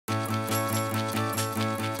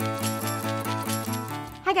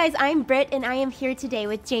Hi guys, I'm Brit and I am here today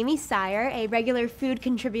with Jaymee Sire, a regular food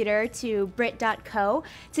contributor to Brit.co.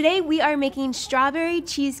 Today we are making strawberry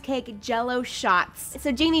cheesecake jello shots. So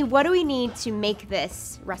Jaymee, what do we need to make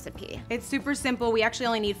this recipe? It's super simple. We actually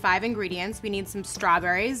only need 5 ingredients. We need some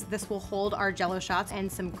strawberries. This will hold our jello shots, and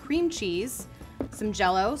some cream cheese, some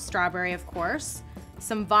jello, strawberry of course,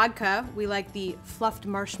 some vodka. We like the fluffed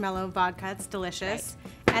marshmallow vodka, it's delicious.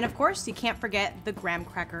 Right. And of course, you can't forget the graham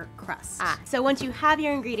cracker crust. So once you have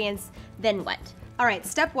your ingredients, then what? All right,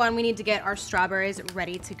 step 1, we need to get our strawberries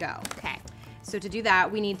ready to go. Okay. So to do that,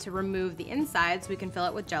 we need to remove the inside so we can fill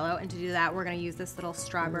it with jello, and to do that, we're gonna use this little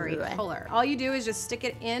strawberry puller. All you do is just stick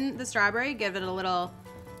it in the strawberry, give it a little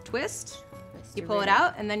twist, you pull it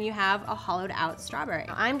out, and then you have a hollowed out strawberry.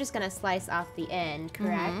 I'm just gonna slice off the end,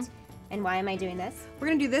 correct? And why am I doing this? We're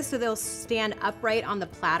gonna do this so they'll stand upright on the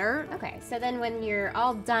platter. Okay, so then when you're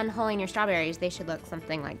all done hulling your strawberries, they should look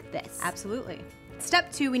something like this. Absolutely.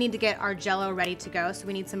 Step 2, we need to get our jello ready to go. So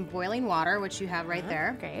we need some boiling water, which you have right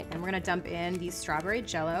there. Great. And we're gonna dump in the strawberry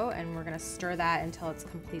jello, and we're gonna stir that until it's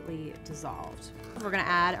completely dissolved. We're gonna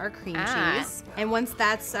add our cream cheese. And once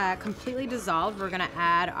that's completely dissolved, we're gonna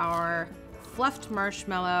add our fluffed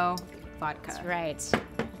marshmallow vodka. That's right.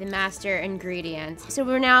 The master ingredient. So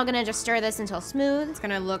we're now gonna just stir this until smooth. It's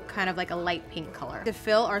gonna look kind of like a light pink color. To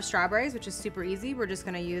fill our strawberries, which is super easy, we're just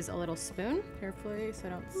gonna use a little spoon, carefully so I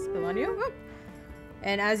don't spill on you. Whoop.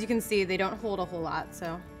 And as you can see, they don't hold a whole lot,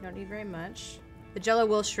 so you don't need very much. The jello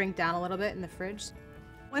will shrink down a little bit in the fridge.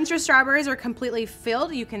 Once your strawberries are completely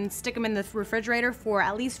filled, you can stick them in the refrigerator for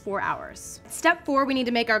at least 4 hours. Step 4, we need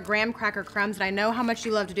to make our graham cracker crumbs, and I know how much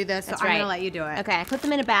you love to do this, so I'm gonna let you do it. Okay, put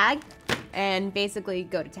them in a bag and basically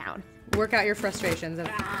go to town. Work out your frustrations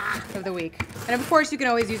of the week. And of course, you can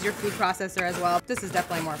always use your food processor as well. This is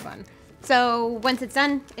definitely more fun. So once it's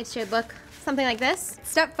done, it should look something like this.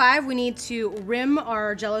 Step 5, we need to rim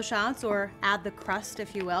our jello shots, or add the crust,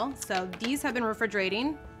 if you will. So these have been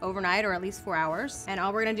refrigerating overnight, or at least 4 hours. And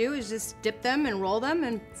all we're gonna do is just dip them and roll them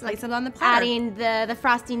and place them on the platter. Adding the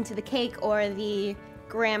frosting to the cake, or the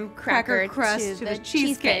graham cracker crust to the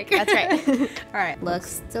cheesecake. That's right. All right.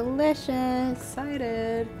 Looks delicious.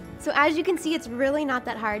 Excited. So as you can see, it's really not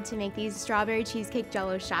that hard to make these strawberry cheesecake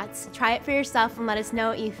jello shots. Try it for yourself and let us know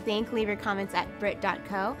what you think. Leave your comments at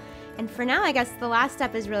Brit.co. And for now, I guess the last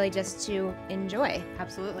step is really just to enjoy.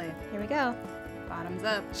 Absolutely. Here we go. Bottoms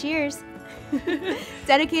up. Cheers.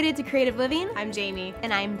 Dedicated to creative living, I'm Jaymee.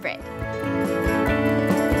 and I'm Brit.